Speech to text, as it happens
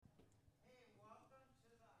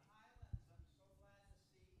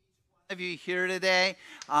Of you here today.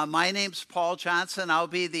 My name's Paul Johnson. I'll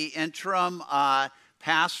be the interim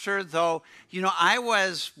pastor, though, I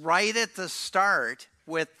was right at the start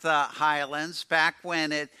with Highlands back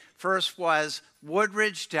when it first was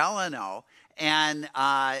Woodridge Delano, and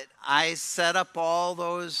I set up all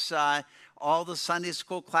the Sunday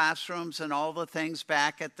school classrooms and all the things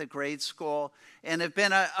back at the grade school, and have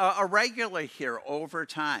been a regular here over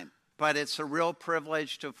time. But it's a real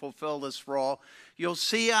privilege to fulfill this role. You'll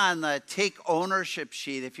see on the Take Ownership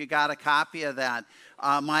sheet, if you got a copy of that,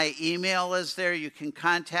 my email is there. You can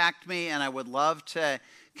contact me, and I would love to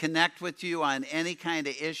connect with you on any kind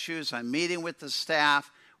of issues. I'm meeting with the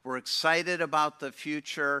staff. We're excited about the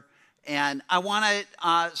future. And I want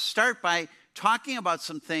to start by talking about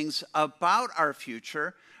some things about our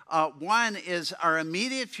future. One is our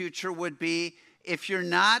immediate future would be, if you're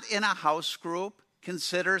not in a house group,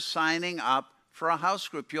 consider signing up for a house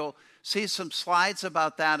group. You'll see some slides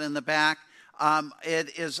about that in the back.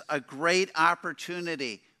 It is a great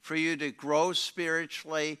opportunity for you to grow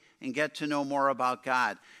spiritually and get to know more about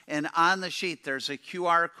God. And on the sheet, there's a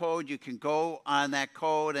QR code. You can go on that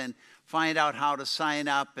code and find out how to sign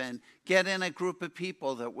up and get in a group of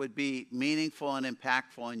people that would be meaningful and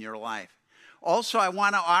impactful in your life. Also, I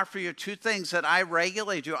want to offer you two things that I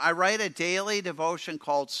regularly do. I write a daily devotion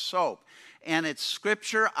called SOAP. And it's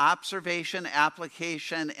scripture, observation,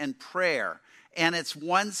 application, and prayer. And it's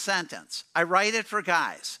one sentence. I write it for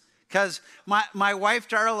guys because my wife,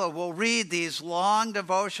 Darla, will read these long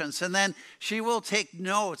devotions, and then she will take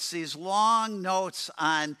notes, these long notes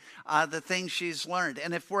on the things she's learned.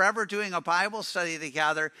 And if we're ever doing a Bible study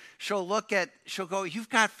together, she'll go, "You've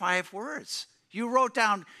got 5 words. You wrote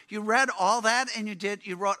down, you read all that, and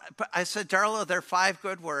you wrote." I said, "Darla, they're 5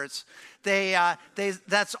 good words.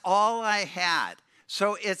 That's all I had."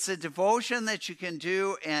 So it's a devotion that you can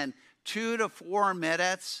do in 2 to 4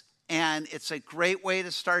 minutes, and it's a great way to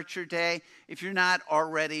start your day if you're not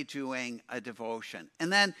already doing a devotion.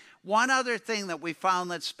 And then one other thing that we found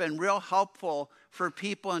that's been real helpful for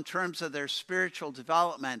people in terms of their spiritual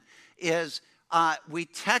development is we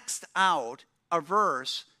text out a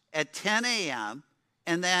verse at 10 a.m.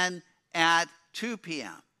 and then at 2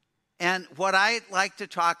 p.m. And what I like to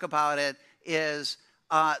talk about it is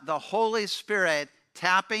the Holy Spirit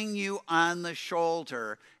tapping you on the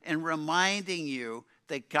shoulder and reminding you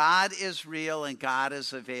that God is real and God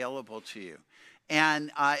is available to you.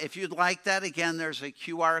 And if you'd like that, again, there's a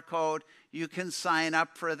QR code. You can sign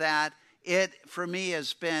up for that. It, for me,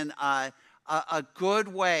 has been a good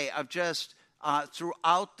way of just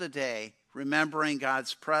throughout the day remembering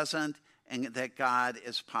God's presence and that God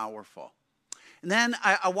is powerful. And then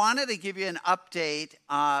I wanted to give you an update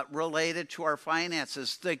related to our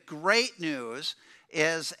finances. The great news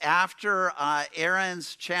is after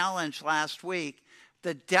Aaron's challenge last week,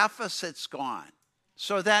 the deficit's gone.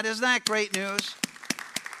 So isn't that great news?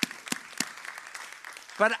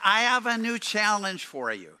 But I have a new challenge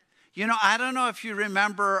for you. I don't know if you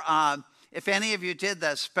remember, if any of you did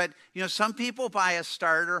this, but some people buy a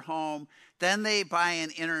starter home, then they buy an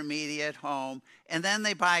intermediate home, and then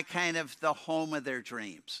they buy kind of the home of their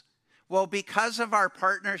dreams. Well, because of our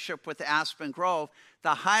partnership with Aspen Grove,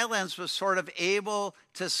 the Highlands was sort of able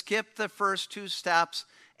to skip the first 2 steps.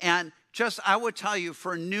 And I would tell you,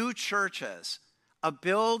 for new churches, a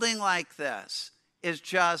building like this is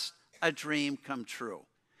just a dream come true.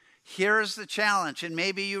 Here's the challenge, and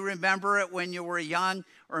maybe you remember it when you were young,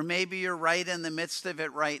 or maybe you're right in the midst of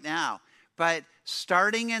it right now. But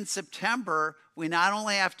starting in September, we not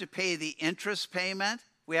only have to pay the interest payment,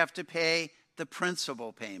 we have to pay the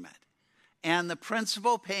principal payment. And the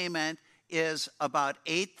principal payment is about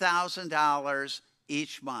 $8,000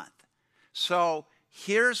 each month. So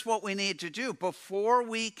here's what we need to do. Before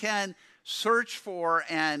we can search for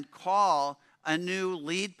and call a new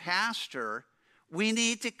lead pastor, we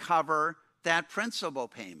need to cover that principal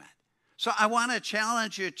payment. So I want to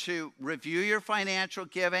challenge you to review your financial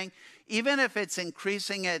giving, even if it's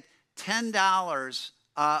increasing at $10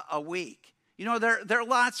 a week. There are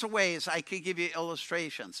lots of ways I could give you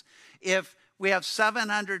illustrations. If we have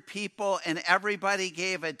 700 people and everybody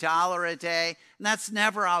gave $1 a day, and that's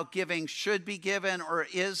never how giving should be given or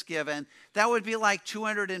is given, that would be like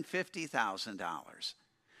 $250,000.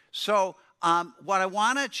 So what I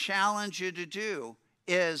want to challenge you to do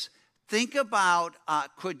is think about,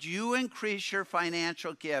 could you increase your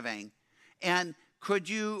financial giving, and could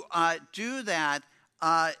you do that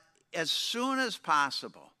as soon as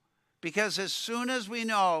possible? Because as soon as we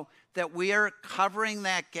know that we are covering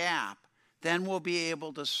that gap, then we'll be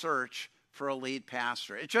able to search for a lead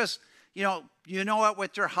pastor. It just, you know it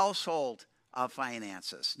with your household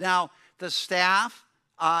finances. Now, the staff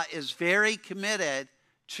is very committed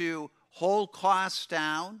to hold costs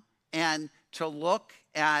down and to look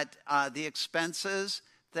at the expenses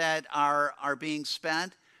that are being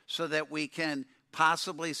spent so that we can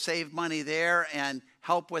possibly save money there and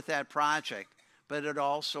help with that project. But it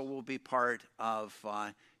also will be part of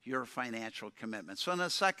your financial commitment. So in a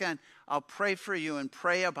second, I'll pray for you and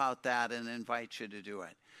pray about that and invite you to do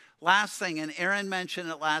it. Last thing, and Aaron mentioned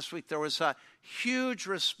it last week, there was a huge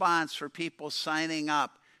response for people signing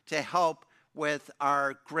up to help with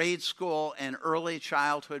our grade school and early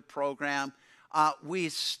childhood program. We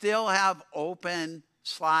still have open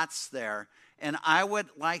slots there. And I would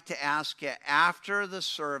like to ask you, after the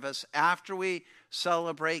service, after we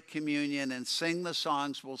celebrate communion and sing the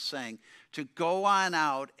songs we'll sing, to go on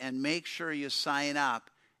out and make sure you sign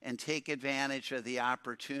up and take advantage of the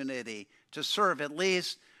opportunity to serve at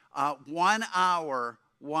least 1 hour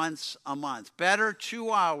once a month. Better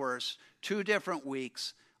 2 hours, 2 different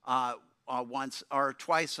weeks, once or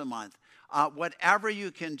twice a month. Whatever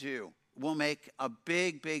you can do will make a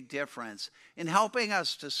big, big difference in helping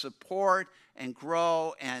us to support and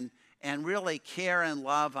grow and really care and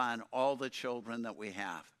love on all the children that we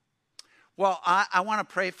have. Well, I want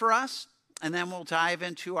to pray for us, and then we'll dive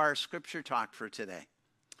into our scripture talk for today.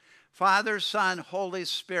 Father, Son, Holy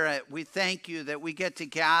Spirit, we thank you that we get to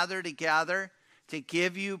gather together to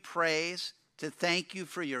give you praise, to thank you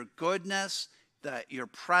for your goodness, your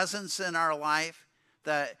presence in our life,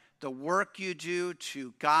 the work you do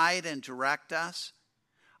to guide and direct us.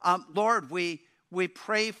 Lord, we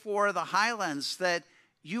pray for the Highlands that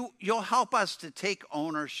you'll help us to take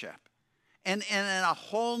ownership and in a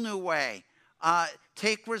whole new way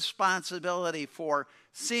take responsibility for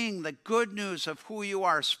seeing the good news of who you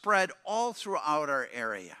are spread all throughout our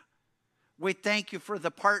area. We thank you for the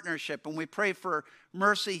partnership, and we pray for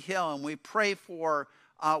Mercy Hill, and we pray for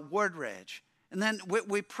Woodridge. And then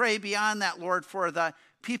we pray beyond that, Lord, for the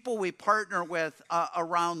people we partner with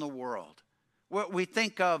around the world. We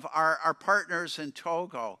think of our partners in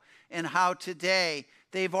Togo and how today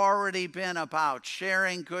they've already been about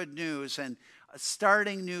sharing good news and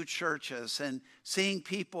starting new churches and seeing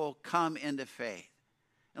people come into faith.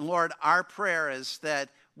 And Lord, our prayer is that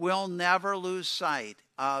we'll never lose sight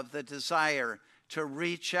of the desire to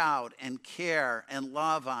reach out and care and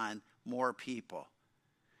love on more people.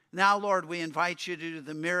 Now, Lord, we invite you to do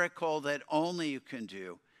the miracle that only you can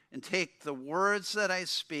do and take the words that I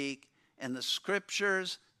speak and the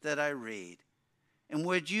scriptures that I read. And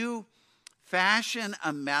would you fashion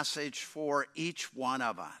a message for each one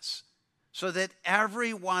of us so that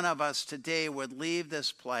every one of us today would leave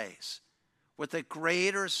this place with a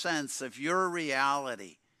greater sense of your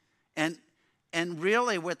reality and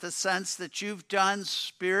really with the sense that you've done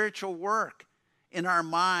spiritual work in our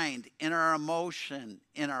mind, in our emotion,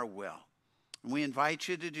 in our will. And we invite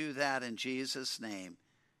you to do that in Jesus' name.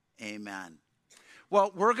 Amen.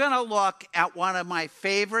 Well, we're going to look at one of my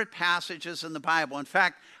favorite passages in the Bible. In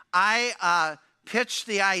fact, I pitched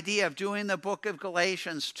the idea of doing the book of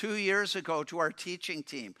Galatians 2 years ago to our teaching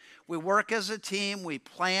team. We work as a team. We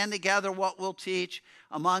plan together what we'll teach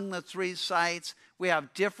among the 3 sites. We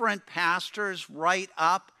have different pastors write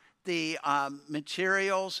up the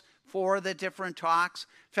materials for the different talks.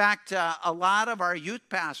 In fact, a lot of our youth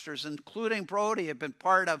pastors, including Brody, have been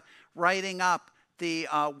part of writing up the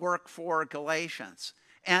work for Galatians.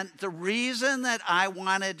 And the reason that I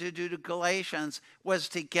wanted to do the Galatians was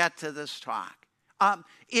to get to this talk.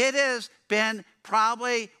 It has been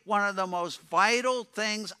probably one of the most vital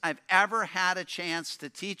things I've ever had a chance to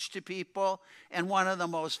teach to people, and one of the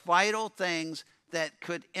most vital things that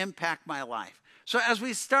could impact my life. So as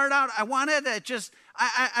we start out, I wanted to just,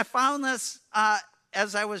 I found this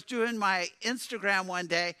as I was doing my Instagram one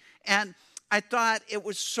day, and I thought it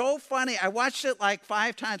was so funny. I watched it like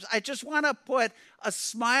 5 times. I just want to put a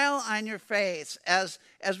smile on your face as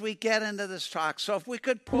we get into this talk. So if we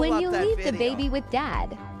could pull up that video. When you leave the baby with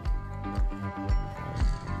dad.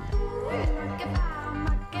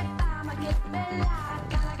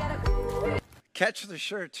 Catch the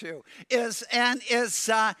shirt too. Do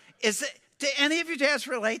any of you dads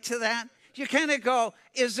relate to that? You kind of go,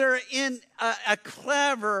 is there in a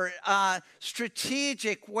clever,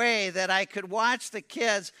 strategic way that I could watch the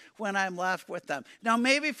kids when I'm left with them? Now,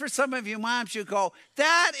 maybe for some of you moms, you go,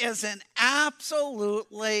 that is an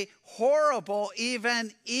absolutely horrible,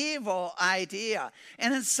 even evil idea.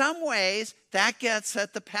 And in some ways, that gets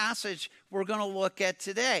at the passage we're going to look at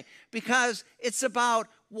today, because it's about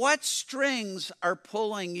what strings are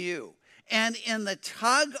pulling you. And in the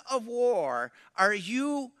tug of war,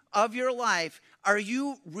 of your life, are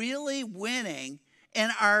you really winning?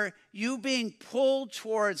 And are you being pulled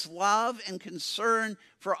towards love and concern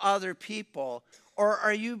for other people, or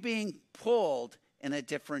are you being pulled in a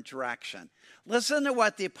different direction? Listen to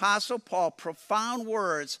what the Apostle Paul, profound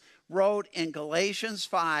words, wrote in Galatians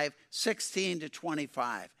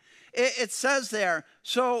 5:16-25. It says there,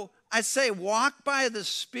 so I say, walk by the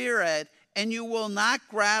Spirit, and you will not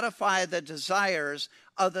gratify the desires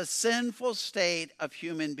of the sinful state of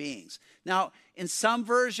human beings. Now, in some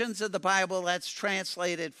versions of the Bible, that's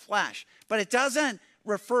translated flesh. But it doesn't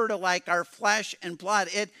refer to like our flesh and blood.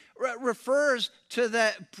 It refers to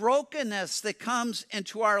the brokenness that comes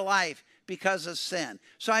into our life because of sin.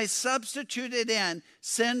 So I substituted in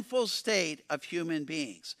sinful state of human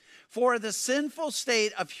beings. For the sinful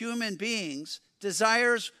state of human beings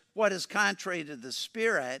desires what is contrary to the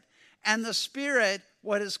Spirit, and the Spirit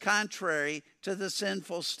what is contrary to the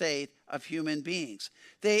sinful state of human beings.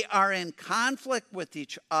 They are in conflict with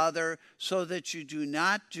each other so that you do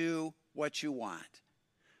not do what you want.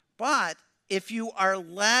 But if you are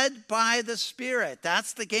led by the Spirit,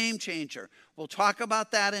 that's the game changer. We'll talk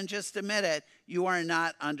about that in just a minute. You are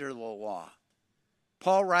not under the law.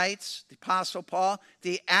 Paul writes, the Apostle Paul,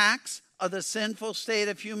 the acts of the sinful state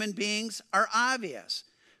of human beings are obvious.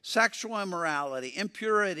 Sexual immorality,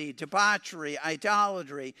 impurity, debauchery,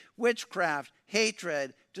 idolatry, witchcraft,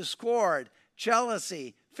 hatred, discord,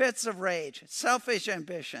 jealousy, fits of rage, selfish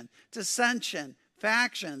ambition, dissension,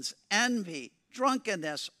 factions, envy,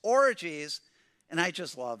 drunkenness, orgies, and I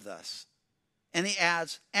just love this. And he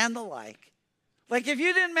adds, and the like. Like if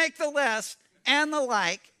you didn't make the list, and the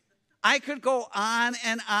like, I could go on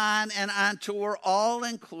and on and on till we're all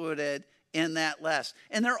included in that list.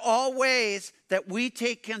 And they're all ways that we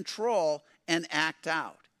take control and act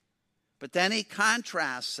out. But then he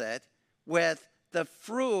contrasts it with the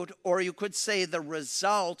fruit, or you could say the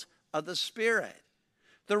result of the Spirit.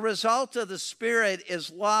 The result of the Spirit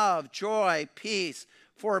is love, joy, peace,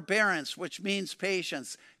 forbearance, which means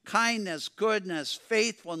patience, kindness, goodness,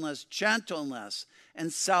 faithfulness, gentleness,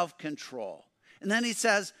 and self-control. And then he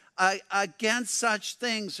says, against such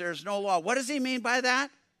things there's no law. What does he mean by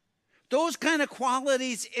that? Those kind of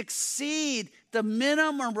qualities exceed the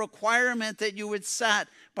minimum requirement that you would set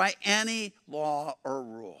by any law or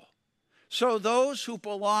rule. So those who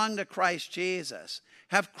belong to Christ Jesus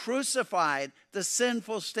have crucified the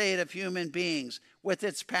sinful state of human beings with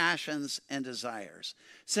its passions and desires.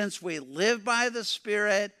 Since we live by the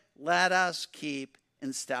Spirit, let us keep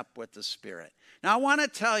in step with the Spirit. Now, I want to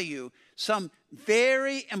tell you some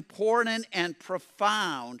very important and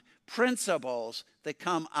profound principles that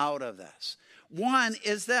come out of this. One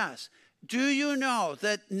is this. Do you know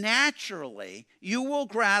that naturally you will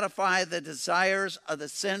gratify the desires of the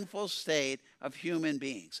sinful state of human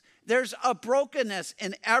beings? There's a brokenness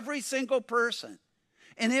in every single person,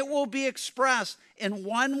 and it will be expressed in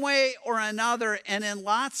one way or another and in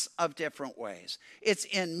lots of different ways. It's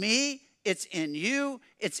in me, it's in you,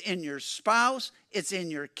 it's in your spouse, it's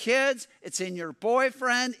in your kids, it's in your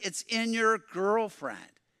boyfriend, it's in your girlfriend.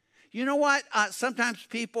 You know what? Sometimes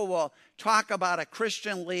people will talk about a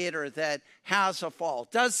Christian leader that has a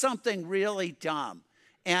fault, does something really dumb,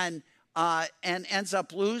 and ends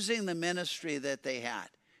up losing the ministry that they had.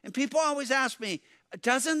 And people always ask me,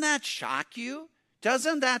 doesn't that shock you?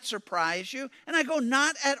 Doesn't that surprise you? And I go,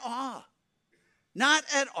 not at all. Not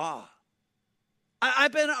at all.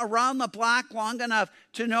 I've been around the block long enough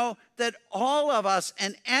to know that all of us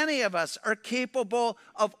and any of us are capable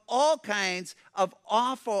of all kinds of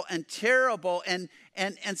awful and terrible and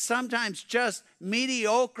sometimes just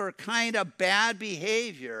mediocre kind of bad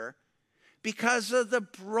behavior because of the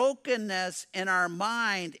brokenness in our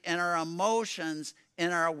mind and our emotions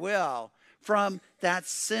and our will from that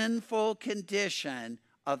sinful condition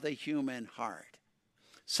of the human heart.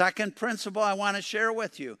 Second principle I want to share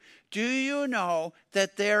with you. Do you know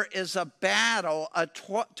that there is a battle, a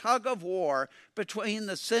tug of war between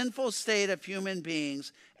the sinful state of human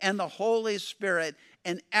beings and the Holy Spirit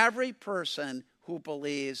in every person who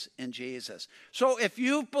believes in Jesus? So if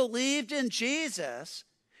you've believed in Jesus,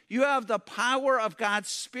 you have the power of God's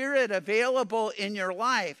Spirit available in your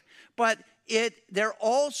life, but there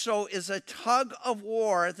also is a tug of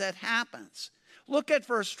war that happens. Look at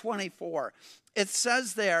verse 24. It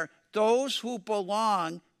says there, those who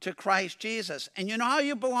belong to Christ Jesus. And you know how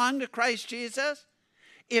you belong to Christ Jesus?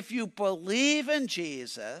 If you believe in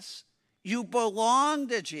Jesus, you belong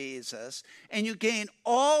to Jesus, and you gain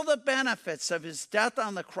all the benefits of his death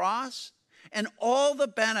on the cross and all the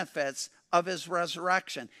benefits of his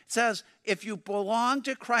resurrection. It says, if you belong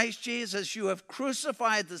to Christ Jesus, you have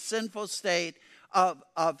crucified the sinful state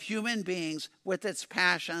of human beings with its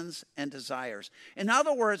passions and desires. In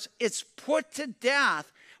other words, it's put to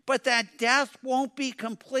death, but that death won't be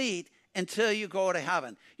complete until you go to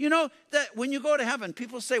heaven. You know that when you go to heaven,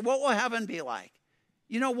 people say, what will heaven be like?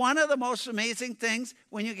 You know, one of the most amazing things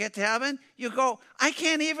when you get to heaven, you go, I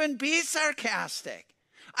can't even be sarcastic.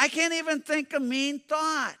 I can't even think a mean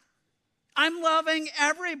thought. I'm loving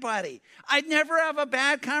everybody. I never have a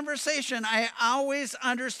bad conversation. I always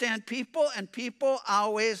understand people, and people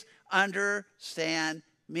always understand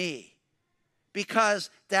me. Because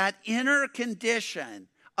that inner condition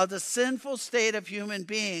of the sinful state of human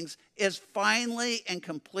beings is finally and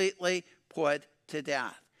completely put to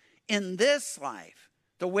death. In this life,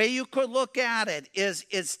 the way you could look at it is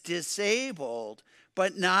it's disabled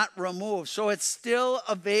but not removed. So it's still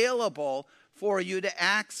available for you to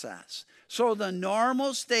access. So the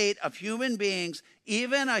normal state of human beings,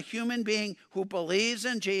 even a human being who believes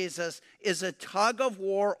in Jesus, is a tug of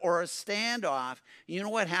war or a standoff. You know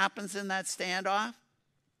what happens in that standoff?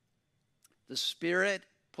 The Spirit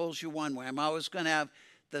pulls you one way. I'm always going to have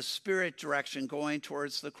the Spirit direction going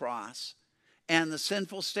towards the cross. And the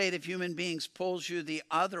sinful state of human beings pulls you the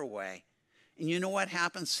other way. And you know what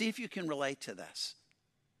happens? See if you can relate to this.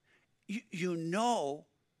 You know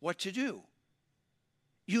what to do.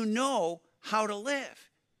 You know how to live.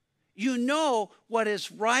 You know what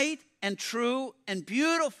is right and true and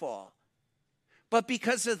beautiful. But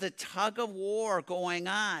because of the tug of war going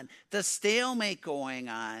on, the stalemate going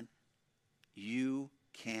on, you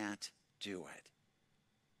can't do it.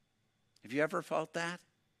 Have you ever felt that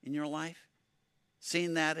in your life?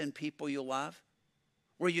 Seen that in people you love?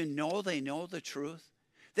 Where you know they know the truth?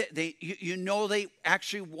 You know they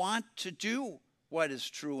actually want to do what is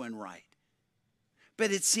true and right.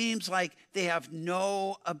 But it seems like they have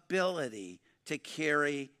no ability to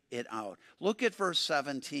carry it out. Look at verse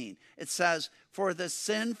 17. It says, for the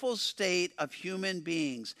sinful state of human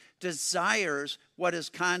beings desires what is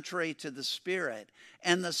contrary to the Spirit,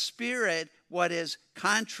 and the Spirit what is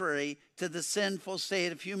contrary to the sinful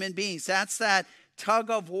state of human beings. That's that tug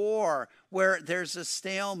of war where there's a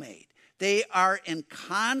stalemate. They are in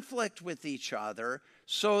conflict with each other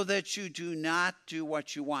so that you do not do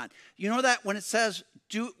what you want. You know that when it says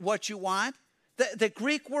do what you want, the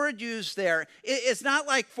Greek word used there, it's not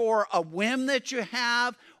like for a whim that you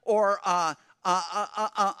have or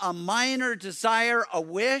a minor desire, a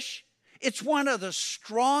wish. It's one of the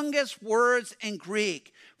strongest words in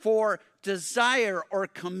Greek for desire or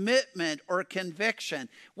commitment or conviction.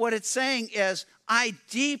 What it's saying is, I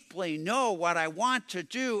deeply know what I want to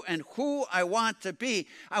do and who I want to be.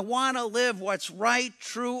 I want to live what's right,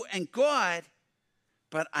 true, and good,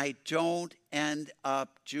 but I don't end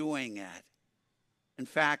up doing it. In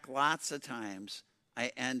fact, lots of times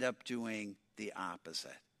I end up doing the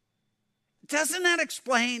opposite. Doesn't that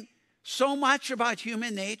explain so much about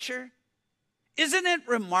human nature? Isn't it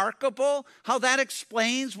remarkable how that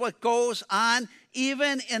explains what goes on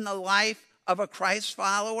even in the life of a Christ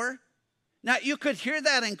follower? Now, you could hear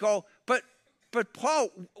that and go, but Paul,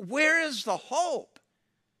 where is the hope?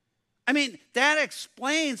 I mean, that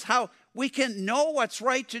explains how we can know what's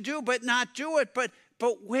right to do but not do it. But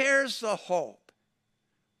where's the hope?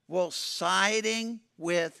 Well, siding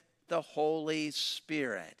with the Holy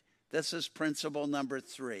Spirit, this is principle number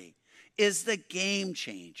 3, is the game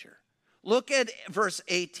changer. Look at verse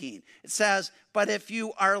 18. It says, but if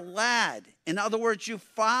you are led, in other words, you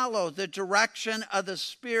follow the direction of the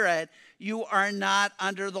Spirit, you are not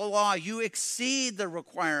under the law. You exceed the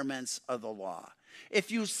requirements of the law.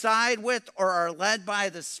 If you side with or are led by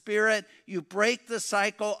the Spirit, you break the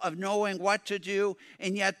cycle of knowing what to do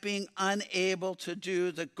and yet being unable to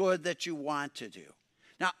do the good that you want to do.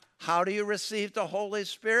 Now, how do you receive the Holy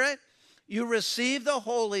Spirit? You receive the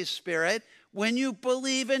Holy Spirit when you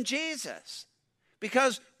believe in Jesus.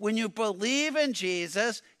 Because when you believe in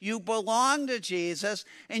Jesus, you belong to Jesus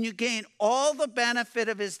and you gain all the benefit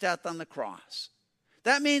of his death on the cross.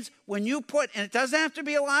 That means when you and it doesn't have to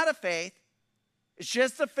be a lot of faith, it's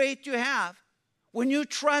just the faith you have. When you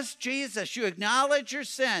trust Jesus, you acknowledge your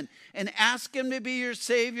sin and ask him to be your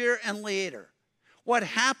Savior and leader. What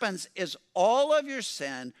happens is all of your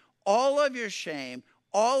sin, all of your shame,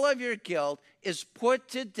 all of your guilt is put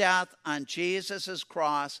to death on Jesus'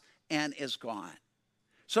 cross and is gone.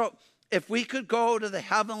 So if we could go to the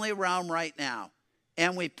heavenly realm right now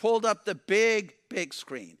and we pulled up the big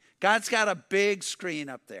screen. God's got a big screen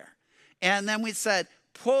up there. And then we said,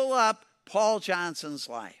 pull up Paul Johnson's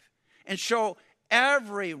life and show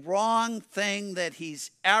every wrong thing that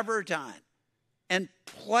he's ever done and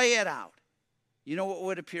play it out. You know what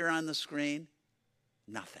would appear on the screen?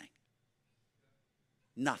 Nothing.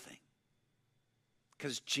 Nothing.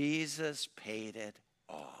 because Jesus paid it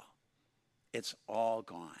all. It's all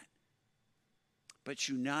gone. But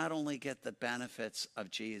you not only get the benefits of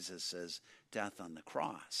Jesus' death on the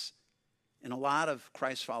cross, and a lot of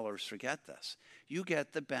Christ followers forget this, you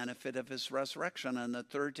get the benefit of his resurrection. On the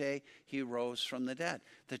third day, he rose from the dead.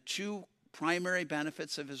 The two primary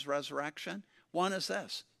benefits of his resurrection, one is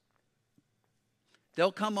this.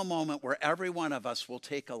 There'll come a moment where every one of us will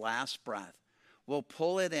take a last breath. We'll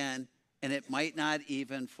pull it in, and it might not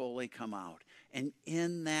even fully come out. And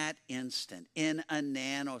in that instant, in a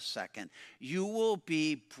nanosecond, you will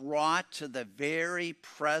be brought to the very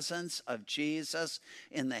presence of Jesus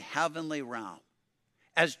in the heavenly realm.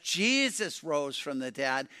 As Jesus rose from the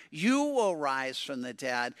dead, you will rise from the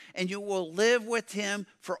dead, and you will live with him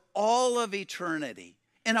for all of eternity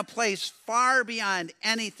in a place far beyond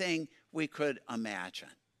anything we could imagine.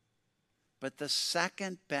 But the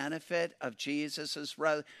second benefit of Jesus'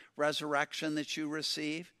 resurrection that you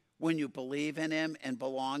receive when you believe in him and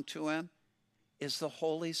belong to him is the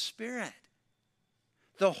Holy Spirit.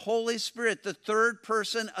 The Holy Spirit, the third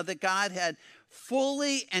person of the Godhead,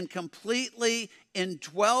 fully and completely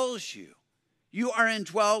indwells you. You are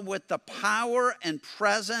indwelled with the power and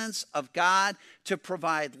presence of God to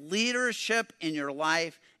provide leadership in your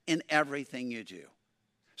life in everything you do.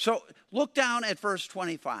 So look down at verse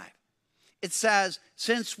 25. It says,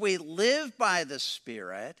 since we live by the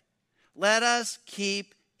Spirit, let us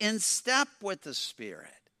keep in step with the Spirit.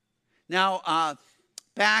 Now,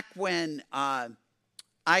 back when I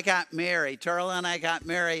got married, Darla and I got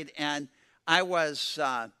married, and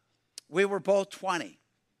we were both 20.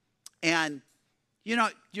 And, you know,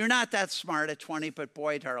 you're not that smart at 20, but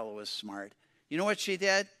boy, Darla was smart. You know what she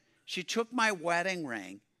did? She took my wedding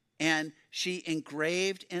ring, and she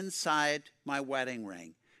engraved inside my wedding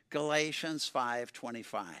ring, Galatians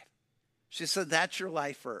 5:25. She said, that's your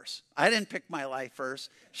life verse. I didn't pick my life verse.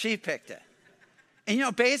 She picked it. And, you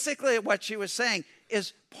know, basically what she was saying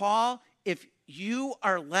is, Paul, if you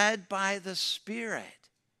are led by the Spirit,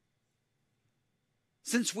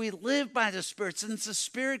 since we live by the Spirit, since the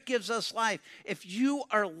Spirit gives us life, if you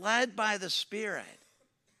are led by the Spirit,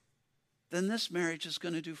 then this marriage is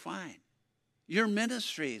going to do fine. Your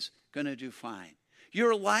ministry is going to do fine.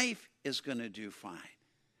 Your life is going to do fine.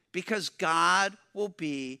 Because God will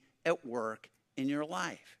be at work in your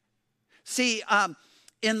life. See,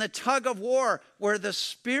 in the tug of war where the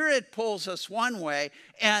Spirit pulls us one way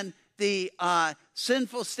and the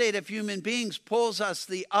sinful state of human beings pulls us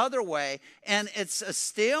the other way, and it's a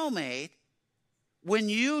stalemate, when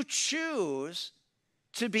you choose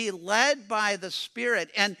to be led by the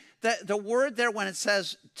Spirit, and the word there when it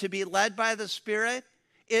says to be led by the Spirit,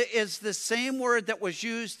 it is the same word that was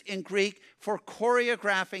used in Greek for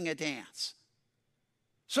choreographing a dance.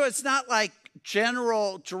 So it's not like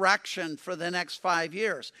general direction for the next 5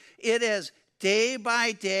 years. It is day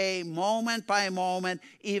by day, moment by moment,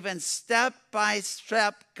 even step by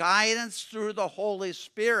step guidance through the Holy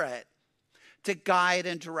Spirit to guide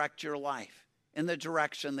and direct your life in the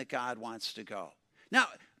direction that God wants to go. Now,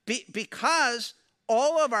 because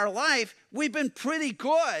all of our life, we've been pretty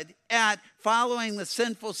good at following the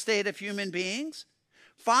sinful state of human beings.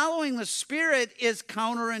 Following the Spirit is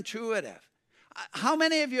counterintuitive. How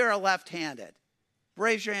many of you are left-handed?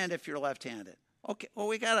 Raise your hand if you're left-handed. Okay, well,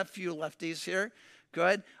 we got a few lefties here.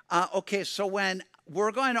 Good. Okay, so when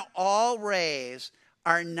we're going to all raise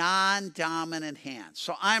our non-dominant hands.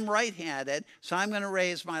 So I'm right-handed, so I'm going to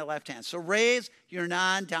raise my left hand. So raise your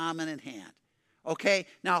non-dominant hand. Okay,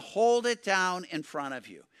 now hold it down in front of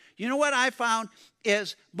you. You know what I found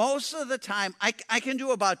is most of the time I can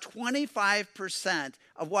do about 25%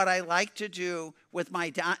 of what I like to do with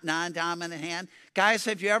my non-dominant hand. Guys,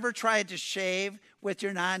 have you ever tried to shave with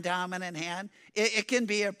your non-dominant hand? It can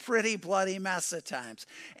be a pretty bloody mess at times.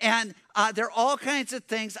 And there are all kinds of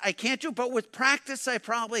things I can't do, but with practice I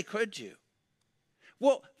probably could do.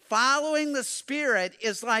 Well, following the Spirit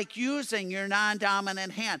is like using your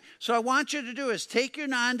non-dominant hand. So I want you to do is take your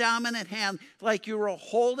non-dominant hand like you were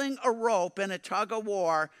holding a rope in a tug of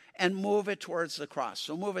war and move it towards the cross.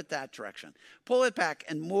 So move it that direction. Pull it back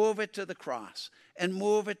and move it to the cross. And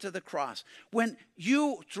move it to the cross. When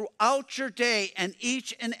you, throughout your day and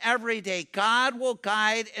each and every day, God will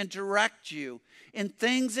guide and direct you in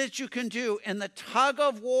things that you can do in the tug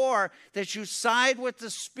of war that you side with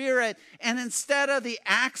the Spirit, and instead of the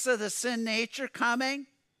acts of the sin nature coming,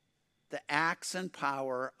 the acts and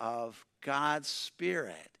power of God's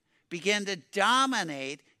Spirit begin to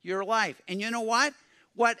dominate your life. And you know what?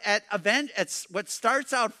 What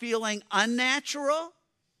starts out feeling unnatural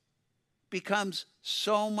becomes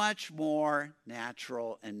so much more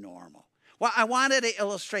natural and normal. Well, I wanted to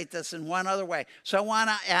illustrate this in one other way. So I want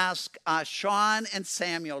to ask Sean and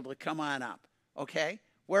Samuel to come on up, okay?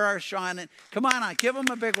 Where are Sean and... Come on, give them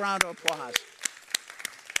a big round of applause.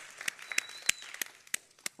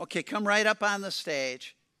 Okay, come right up on the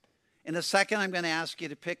stage. In a second, I'm going to ask you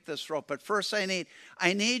to pick this rope. But first, I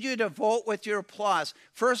need you to vote with your applause.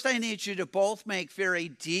 First, I need you to both make very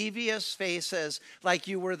devious faces like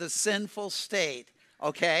you were the sinful state,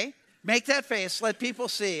 okay? Make that face. Let people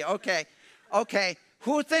see. Okay. Okay.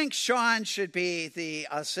 Who thinks Sean should be the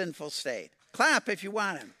sinful state? Clap if you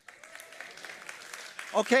want him.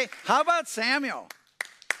 Okay. How about Samuel?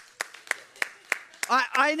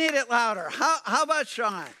 I need it louder. How about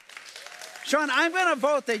Sean? Sean, I'm going to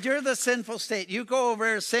vote that you're the sinful state. You go over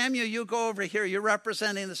here. Samuel, you go over here. You're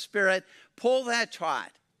representing the Spirit. Pull that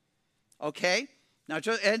taut. Okay? Now,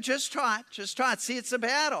 just taut. See, it's a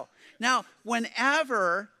battle. Now,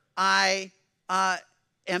 whenever I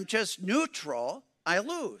am just neutral, I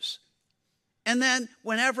lose. And then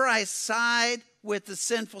whenever I side with the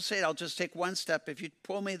sinful state, I'll just take one step. If you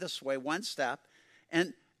pull me this way, one step,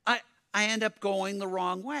 and I end up going the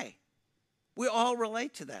wrong way. We all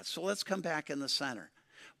relate to that. So let's come back in the center.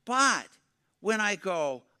 But when I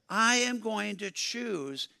go, I am going to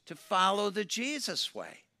choose to follow the Jesus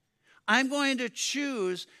way. I'm going to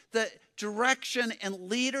choose the direction and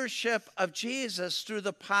leadership of Jesus through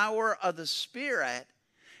the power of the Spirit.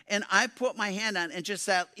 And I put my hand on, and just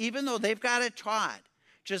that, even though they've got it taut,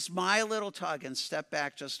 just my little tug and step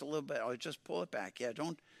back just a little bit. Oh, just pull it back. Yeah,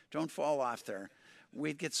 don't fall off there.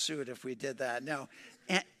 We'd get sued if we did that. No.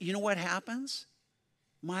 And you know what happens?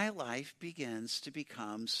 My life begins to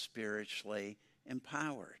become spiritually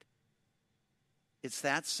empowered. It's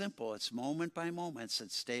that simple. It's moment by moment.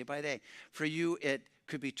 It's day by day. For you, it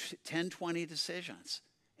could be 10, 20 decisions.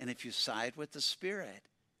 And if you side with the Spirit,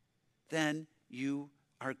 then you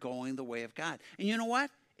are going the way of God. And you know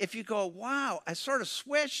what? If you go, wow, I sort of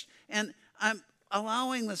switched and I'm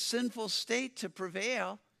allowing the sinful state to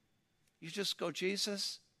prevail, you just go,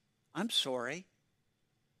 Jesus, I'm sorry.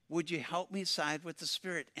 Would you help me side with the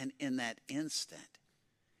Spirit? And in that instant,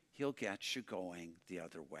 He'll get you going the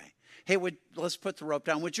other way. Hey, let's put the rope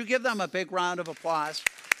down. Would you give them a big round of applause?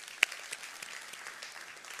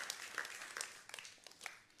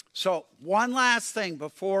 So one last thing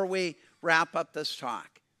before we wrap up this talk.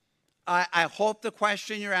 I hope the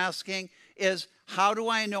question you're asking is, how do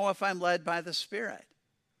I know if I'm led by the Spirit?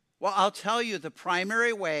 Well, I'll tell you the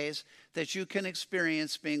primary ways that you can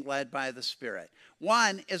experience being led by the Spirit.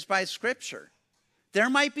 One is by Scripture. There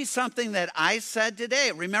might be something that I said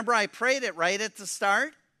today. Remember, I prayed it right at the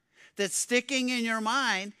start? That's sticking in your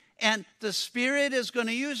mind, and the Spirit is going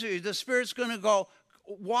to use you. The Spirit's going to go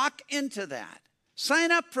walk into that.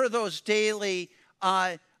 Sign up for those daily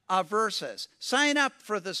verses. Sign up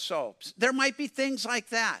for the soaps. There might be things like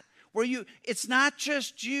that where it's not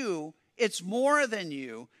just you, it's more than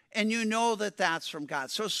you, and you know that that's from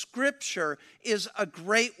God. So Scripture is a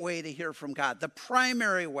great way to hear from God, the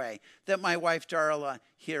primary way that my wife Darla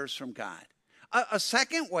hears from God. A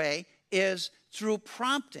second way is through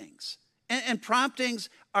promptings. And promptings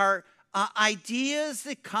are ideas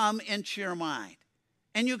that come into your mind.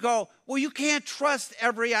 And you go, well, you can't trust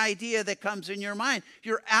every idea that comes in your mind.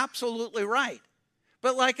 You're absolutely right.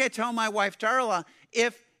 But like I tell my wife Darla,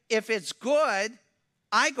 if it's good,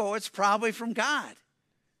 I go, it's probably from God.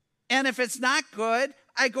 And if it's not good,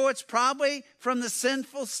 I go, it's probably from the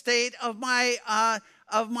sinful state of my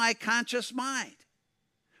conscious mind.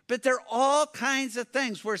 But there are all kinds of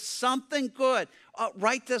things where something good,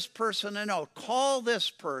 write this person a note, call this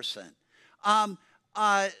person,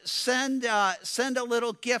 send a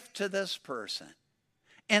little gift to this person.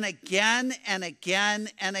 And again and again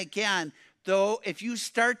and again, though, if you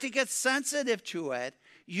start to get sensitive to it,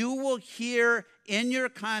 you will hear in your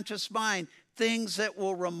conscious mind things that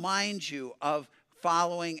will remind you of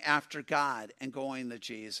following after God and going the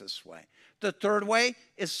Jesus way. The third way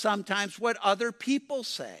is sometimes what other people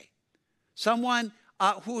say. Someone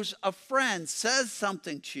who's a friend says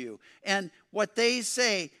something to you, and what they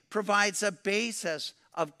say provides a basis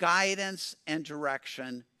of guidance and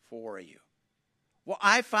direction for you. Well,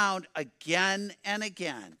 I found again and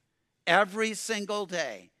again, every single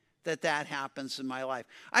day, that happens in my life.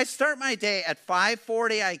 I start my day at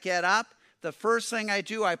 5:40. I get up. The first thing I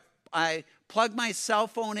do, I plug my cell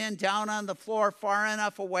phone in down on the floor far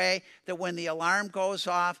enough away that when the alarm goes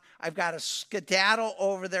off, I've got to skedaddle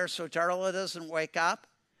over there so Darla doesn't wake up.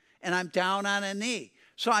 And I'm down on a knee.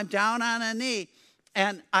 So I'm down on a knee,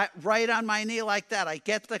 and right on my knee like that. I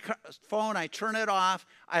get the phone, I turn it off,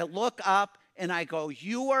 I look up, and I go,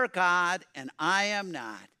 you are God, and I am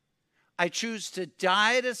not. I choose to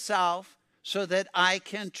die to self so that I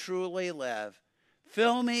can truly live.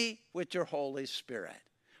 Fill me with your Holy Spirit.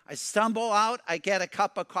 I stumble out, I get a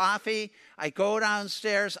cup of coffee, I go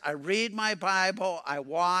downstairs, I read my Bible, I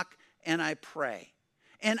walk, and I pray.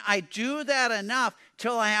 And I do that enough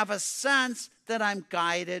till I have a sense that I'm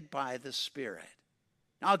guided by the Spirit.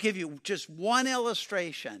 Now, I'll give you just one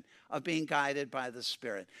illustration of being guided by the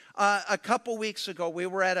Spirit. A couple weeks ago, we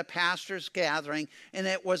were at a pastor's gathering, and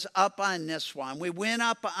it was up on Nisswa. We went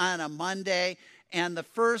up on a Monday, and the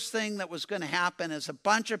first thing that was going to happen is a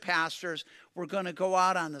bunch of pastors were going to go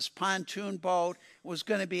out on this pontoon boat. It was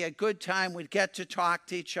going to be a good time. We'd get to talk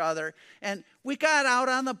to each other. And we got out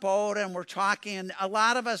on the boat, and we're talking. And a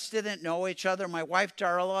lot of us didn't know each other. My wife,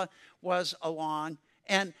 Darla, was along.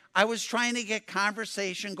 And I was trying to get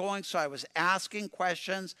conversation going, so I was asking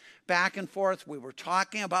questions back and forth. We were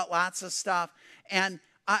talking about lots of stuff.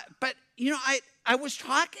 But I was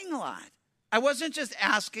talking a lot. I wasn't just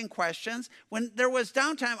asking questions. When there was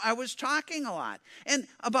downtime, I was talking a lot. And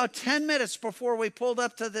about 10 minutes before we pulled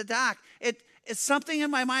up to the dock, it's something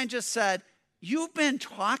in my mind just said, you've been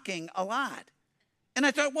talking a lot. And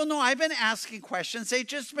I thought, well, no, I've been asking questions. They've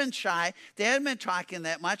just been shy. They hadn't been talking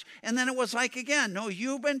that much. And then it was like, again, no,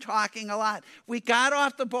 you've been talking a lot. We got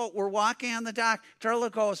off the boat. We're walking on the dock.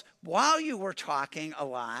 Darla goes, while you were talking a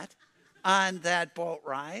lot on that boat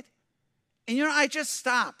ride. And, I just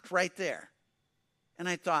stopped right there. And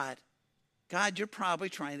I thought, God, you're probably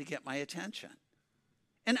trying to get my attention.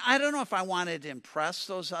 And I don't know if I wanted to impress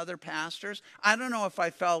those other pastors. I don't know if I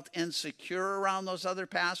felt insecure around those other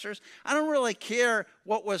pastors. I don't really care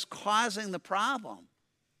what was causing the problem.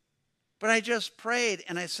 But I just prayed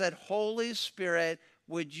and I said, Holy Spirit,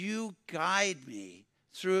 would you guide me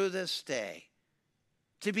through this day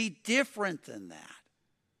to be different than that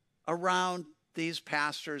around these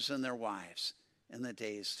pastors and their wives in the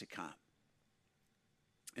days to come?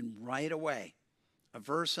 And right away, a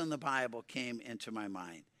verse in the Bible came into my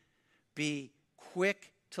mind. Be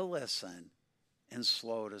quick to listen and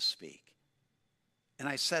slow to speak. And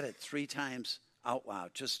I said it 3 times out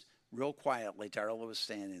loud, just real quietly. Darla was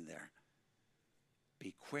standing there.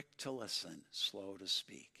 Be quick to listen, slow to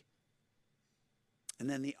speak. And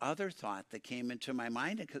then the other thought that came into my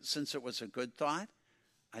mind, and since it was a good thought,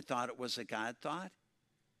 I thought it was a God thought,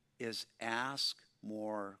 is ask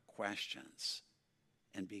more questions.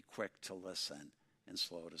 And be quick to listen and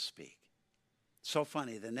slow to speak. So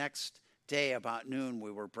funny, the next day about noon,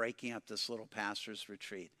 we were breaking up this little pastor's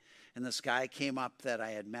retreat. And this guy came up that I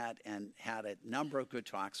had met and had a number of good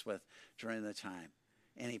talks with during the time.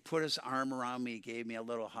 And he put his arm around me, he gave me a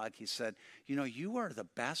little hug. He said, you are the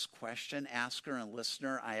best question asker and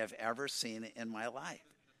listener I have ever seen in my life.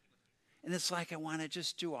 And it's like I want to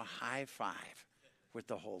just do a high five with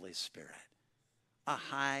the Holy Spirit. A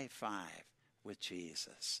high five with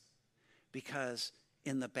Jesus. Because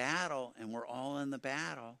in the battle, and we're all in the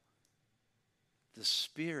battle, the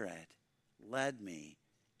Spirit led me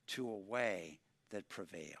to a way that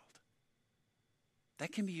prevailed.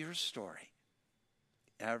 That can be your story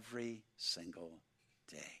every single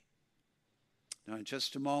day. Now, in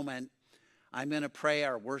just a moment, I'm going to pray.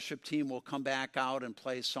 Our worship team will come back out and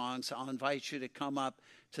play songs. I'll invite you to come up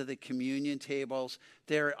to the communion tables.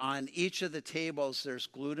 There on each of the tables, there's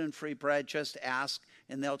gluten-free bread. Just ask,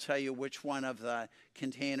 and they'll tell you which one of the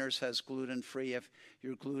containers has gluten-free if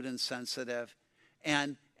you're gluten sensitive.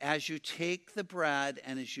 And as you take the bread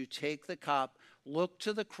and as you take the cup, look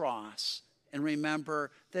to the cross and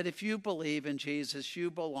remember that if you believe in Jesus,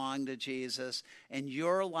 you belong to Jesus, and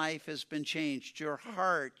your life has been changed. Your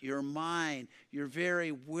heart, your mind, your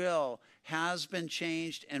very will has been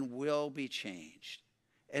changed and will be changed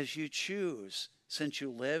as you choose, since you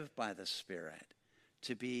live by the Spirit,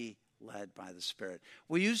 to be led by the Spirit.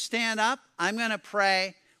 Will you stand up? I'm going to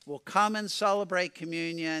pray. We'll come and celebrate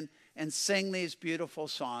communion and sing these beautiful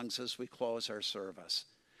songs as we close our service.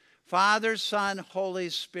 Father, Son, Holy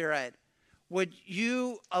Spirit, would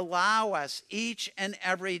you allow us each and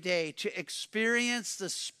every day to experience the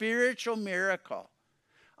spiritual miracle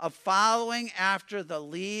of following after the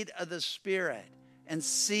lead of the Spirit and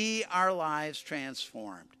see our lives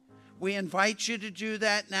transformed? We invite you to do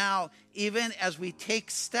that now, even as we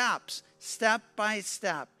take steps, step by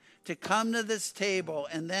step, to come to this table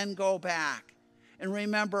and then go back and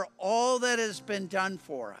remember all that has been done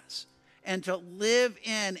for us, and to live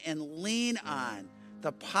in and lean on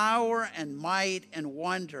the power and might and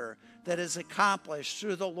wonder that is accomplished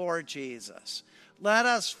through the Lord Jesus. Let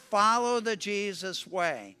us follow the Jesus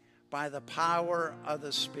way by the power of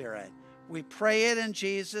the Spirit. We pray it in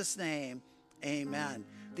Jesus' name. Amen.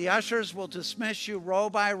 The ushers will dismiss you row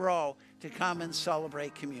by row to come and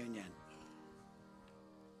celebrate communion.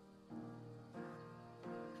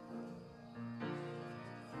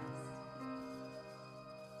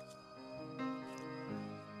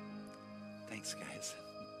 Thanks, guys.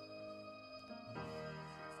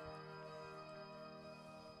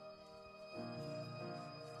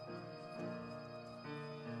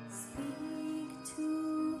 Speak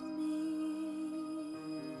to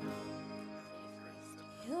me.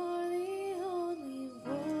 You're the only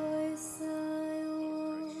voice I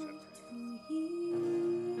want to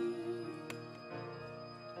hear.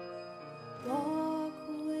 Walk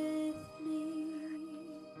with me.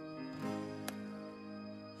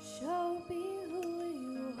 Show me who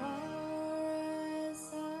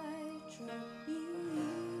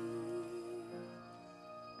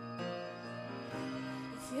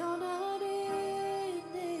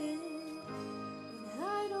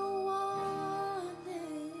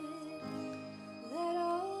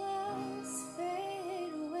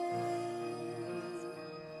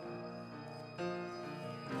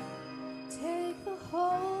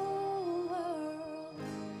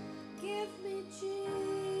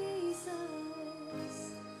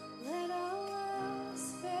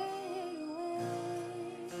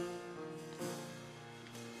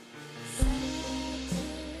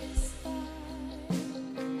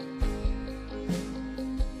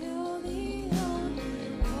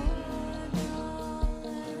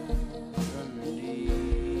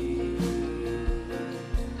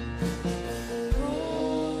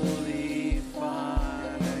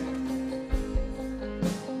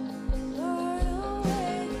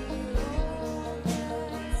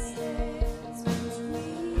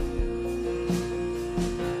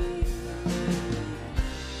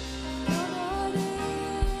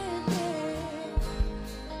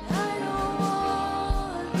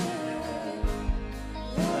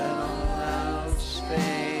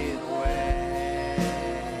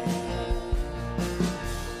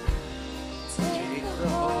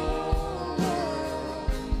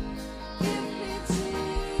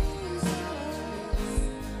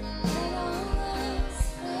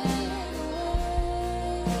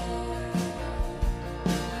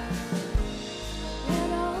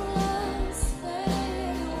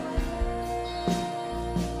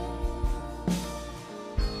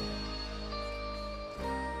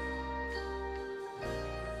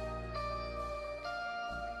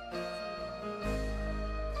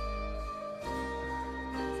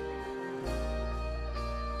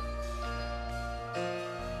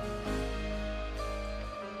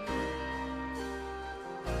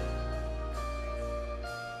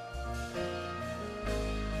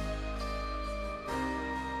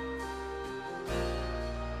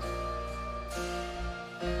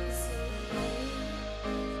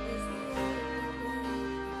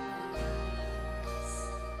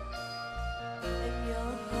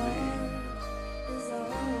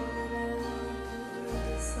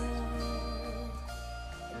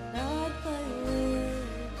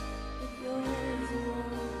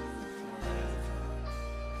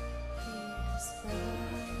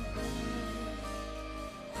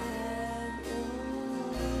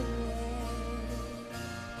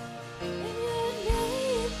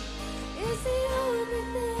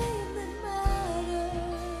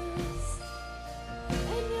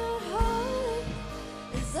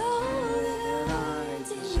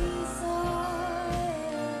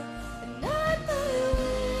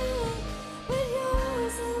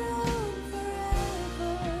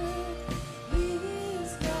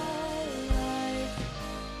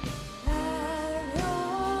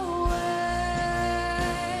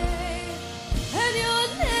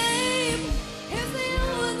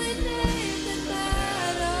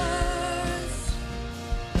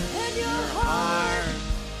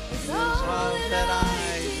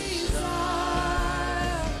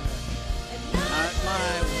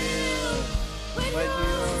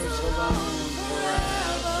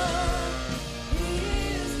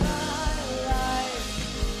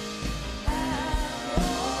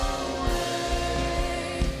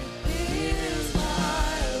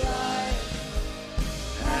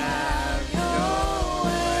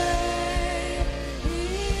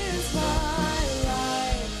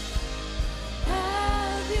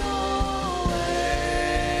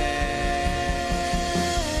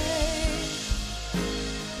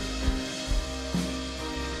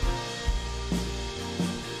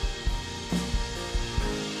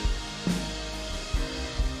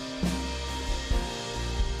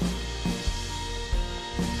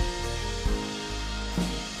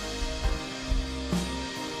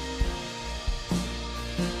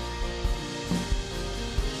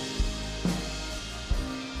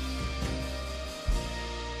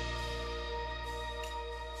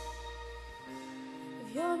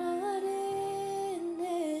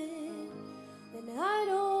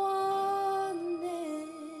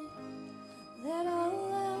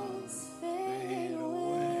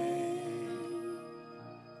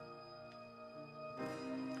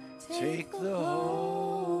Take the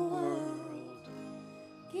whole world.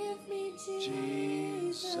 Give me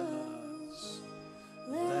Jesus.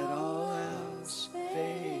 Let all else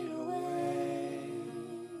fade away.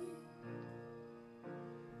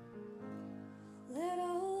 Let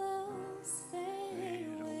all else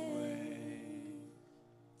fade away.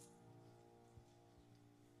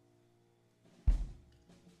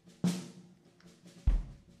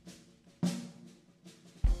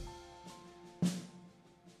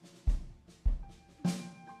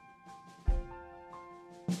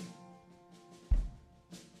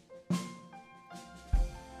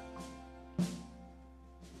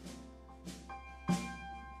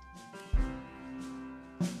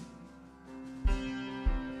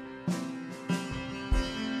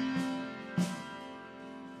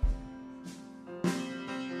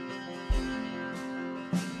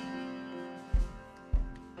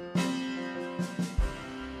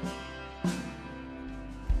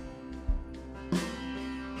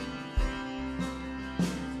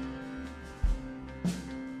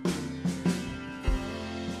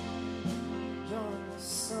 Join the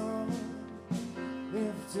sun,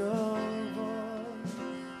 lift your voice,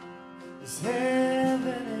 as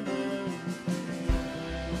heaven and earth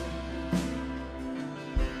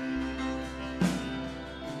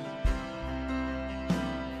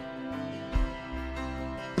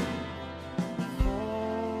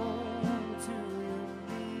fall to your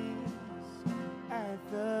knees at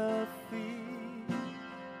the feet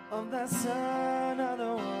of the Son of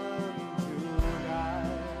the one who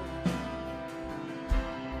died.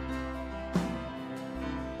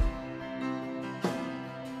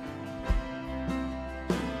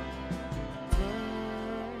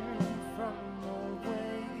 Turn from the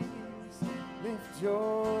ways, lift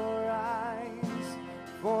your eyes,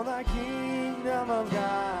 for the kingdom of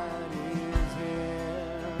God is here.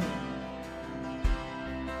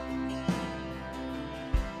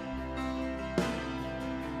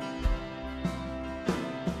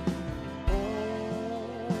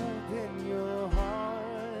 Open your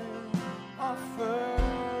heart, offer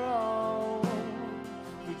all,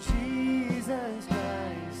 for Jesus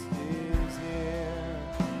Christ is here.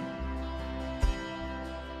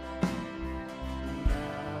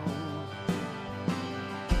 Now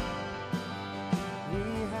we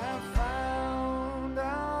have found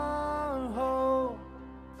our hope,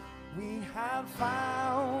 we have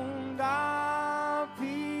found our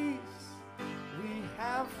peace, we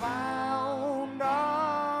have found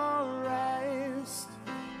our rest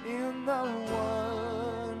in the one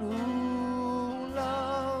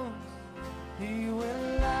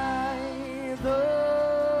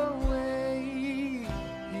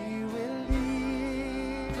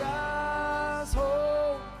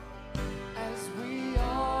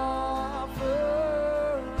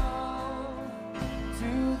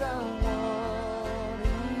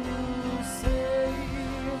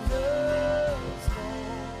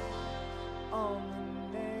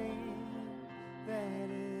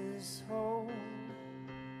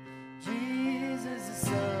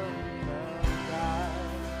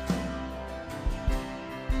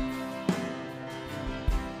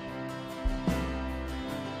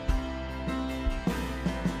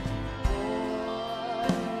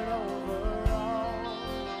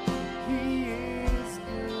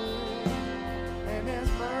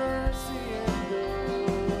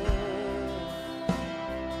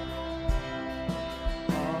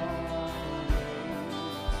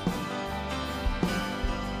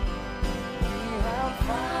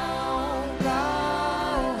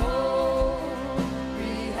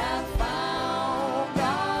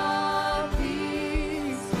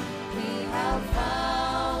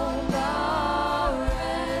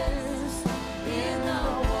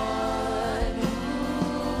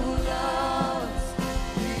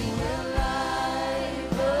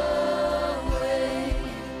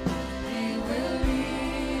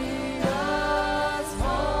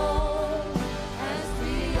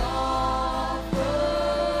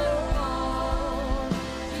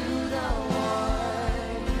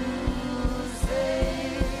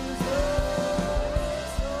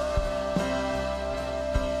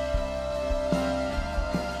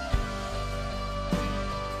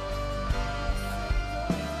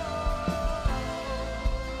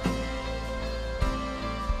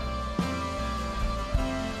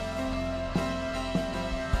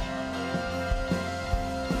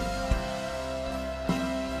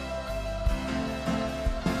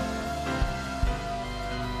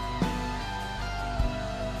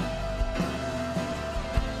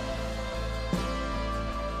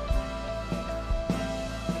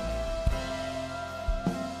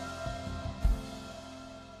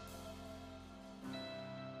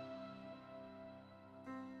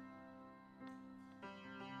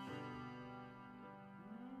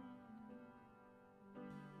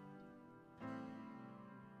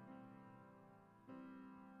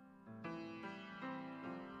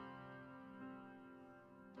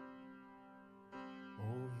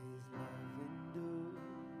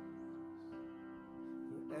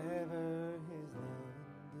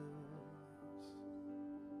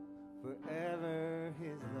forever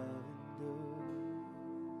his love endures,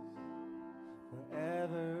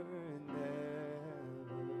 forever and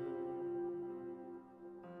ever.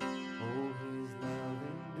 Oh, his love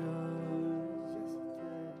endures, yes it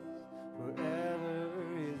does, forever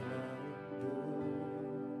his love endures,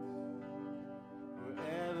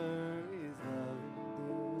 forever his love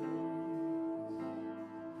endures,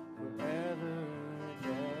 forever and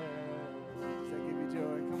ever. Does that give you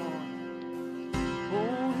joy? Come on.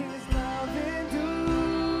 Oh, his love endures,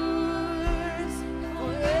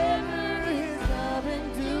 forever his love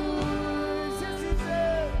endures, yes it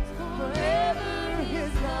does, forever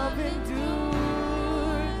his love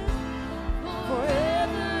endures,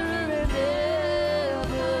 forever and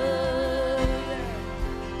ever.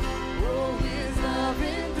 Oh, his love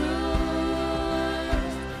endures,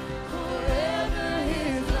 forever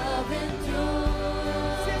his love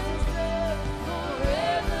endures, yes it does,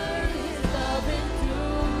 forever his love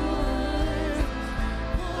endures,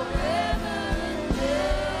 forever and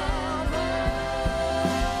ever.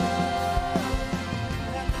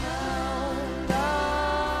 Have found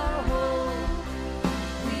our hope,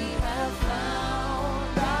 we have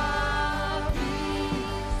found our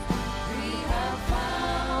peace, we have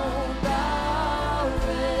found our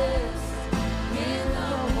rest in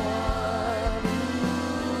the one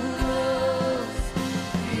who loves.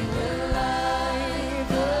 He will light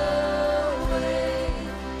the way,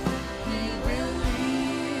 he will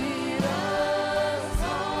lead us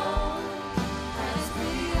on as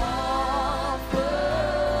we offer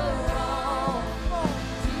all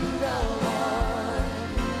to the one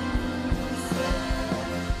who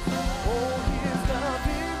says, oh, his love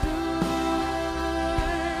endures,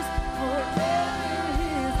 forever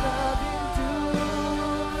his love endures,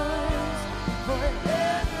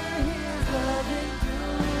 forever his love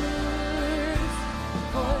endures,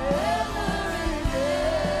 forever and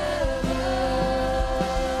ever.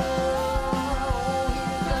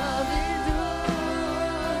 His love endures,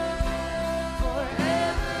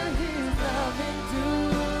 forever his love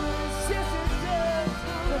endures, yes it does,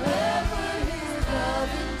 forever his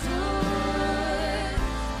love endures,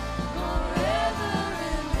 forever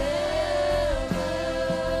and ever.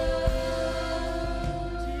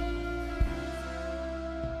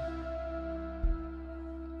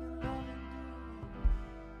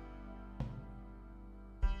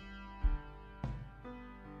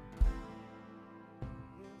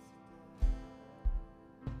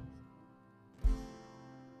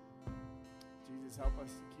 Jesus, help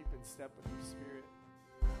us to keep in step with your Spirit.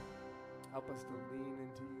 Help us to lean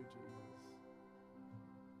into you, Jesus.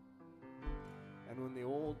 And when the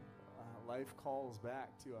old life calls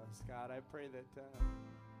back to us, God, I pray that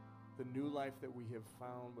the new life that we have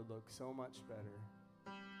found would look so much better.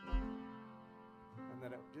 And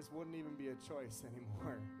that it just wouldn't even be a choice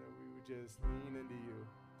anymore, that we would just lean into you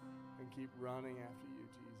and keep running after you,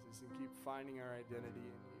 Jesus, and keep finding our identity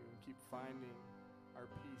in you, and keep finding our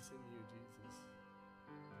peace in you, Jesus.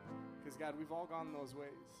 Because, God, we've all gone those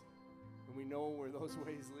ways, and we know where those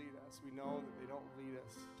ways lead us. We know that they don't lead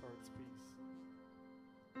us towards peace.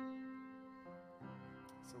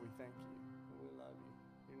 So we thank you, and we love you.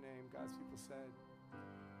 In your name, God's people said,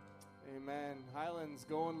 amen. Highlands,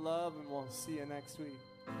 go in love, and we'll see you next week.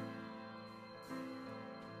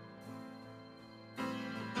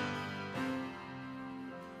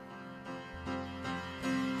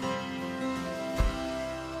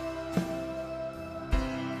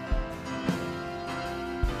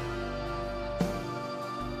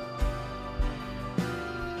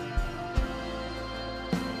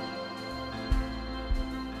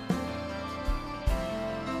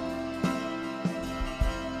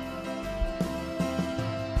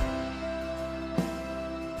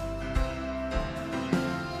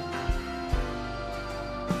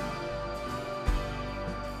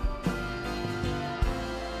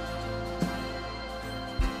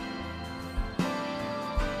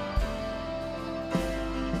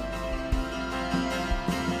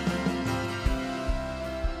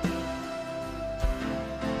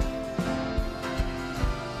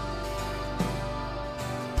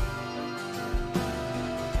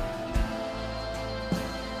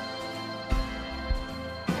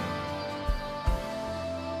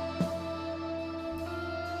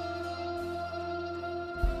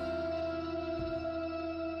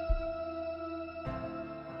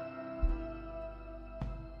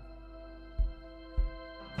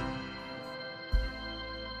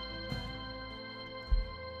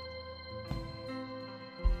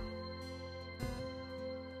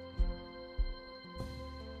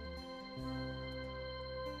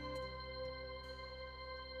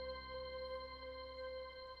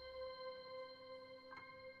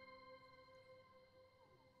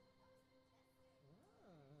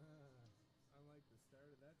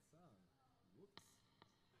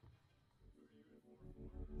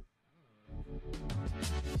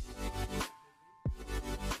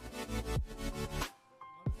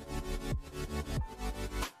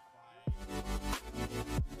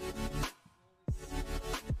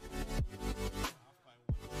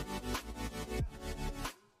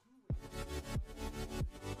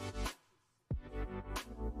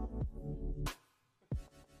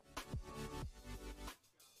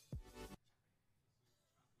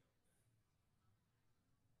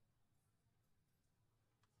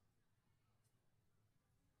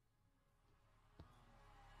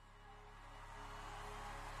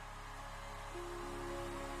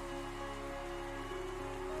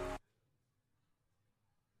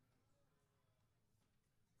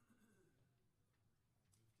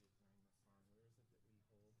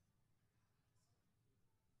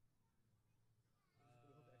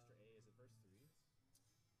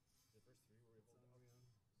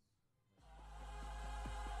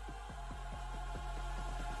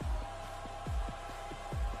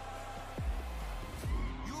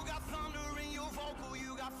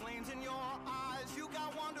 got flames in your eyes. You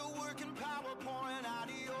got wonder working power pouring out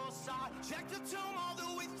of your side. Check the tomb all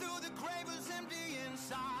the way through, the grave is empty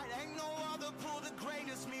inside. Ain't no other pull, the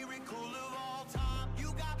greatest miracle of all time.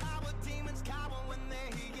 You got power, demons cower when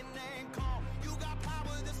they hear your name call. You got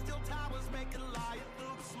power that still towers, make a lion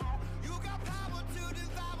look small. You got power to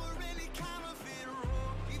devour any counterfeit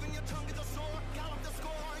roar. Even your tongue is a sword, gallop the score.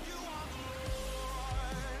 You are the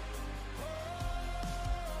Lord. Holy.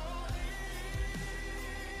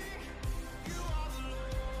 You are the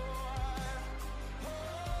Lord.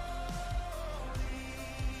 Holy.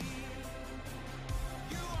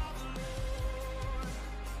 You are the Lord.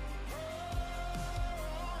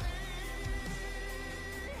 Holy.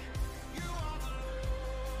 You are the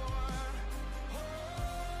Lord.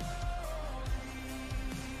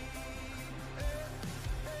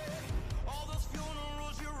 All those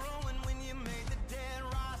funerals you ruined when you made the dead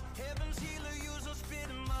rise. Heaven's healer used a spit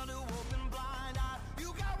and mud to open blind eyes.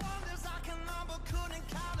 You got wonders I can number, couldn't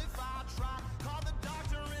count if I tried. Call the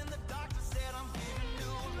doctor and the doctor said I'm giving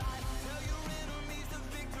new life. Tell your enemies the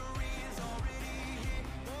victory is already here.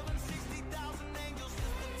 More than 60,000 angels,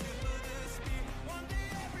 just the tip of the spear. One day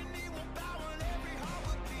every knee will bow and every heart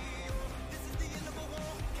will be yours. This is the end of a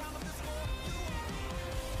war, count up the score.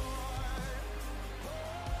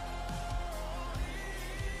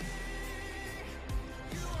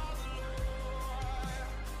 You are the Lord.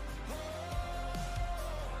 Holy.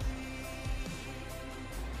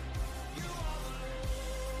 You are the Lord. Holy. You are the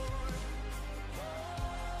Lord.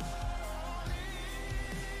 Holy.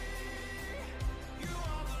 You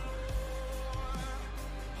are the Lord.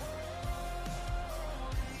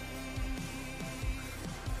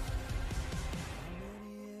 How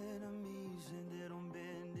many enemies ended on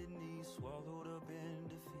bended knees, swallowed up in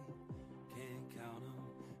defeat? Can't count 'em.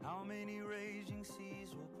 How many raging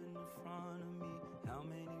seas opened in front of me? How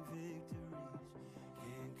many victories?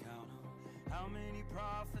 Can't count 'em. How many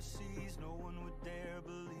prophecies no one would dare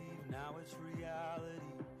believe? Now it's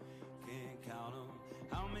reality. Can't count 'em.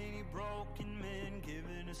 How many broken men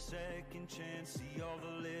given a second chance? See all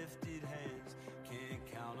the lifted hands. Can't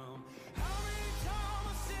count 'em. How many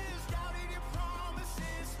Thomases doubted your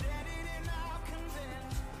promises, standing and now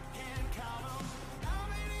convinced? Can't count 'em. How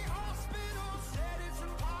many hospitals said it's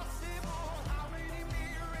impossible? How many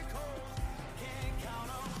miracles? Can't count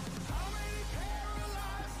 'em. How many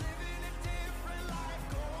paralyzed living a different life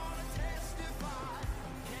go on to testify?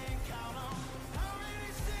 Can't count 'em. How many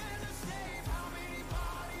sinners saved? How many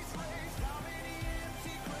bodies raised? How many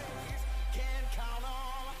empty graves? Can't count 'em.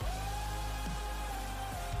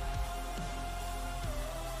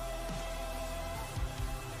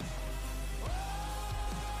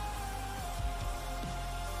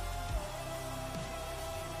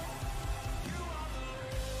 You are the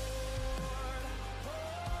Lord.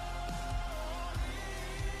 Holy.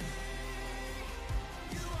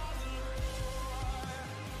 You are the Lord. Holy. You are the Lord.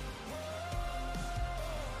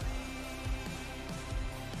 Holy.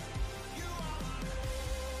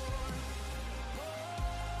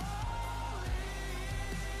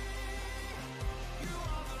 You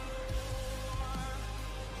are the Lord.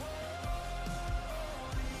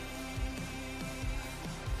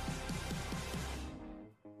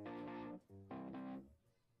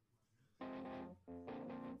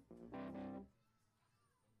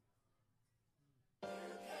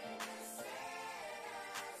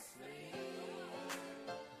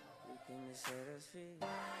 You came to set us free.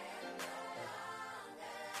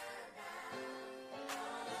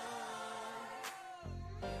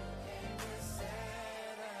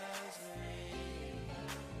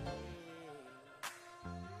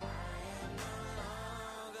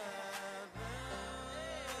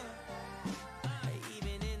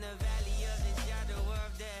 Even in the valley of the shadow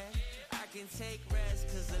of death, I can take rest,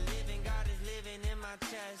 cause the living God is living in my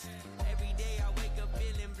chest. Every day I wake up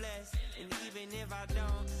feeling blessed, and even if I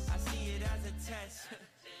don't, I see it as a test.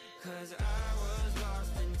 Cause I was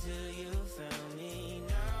lost until you found me.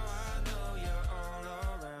 Now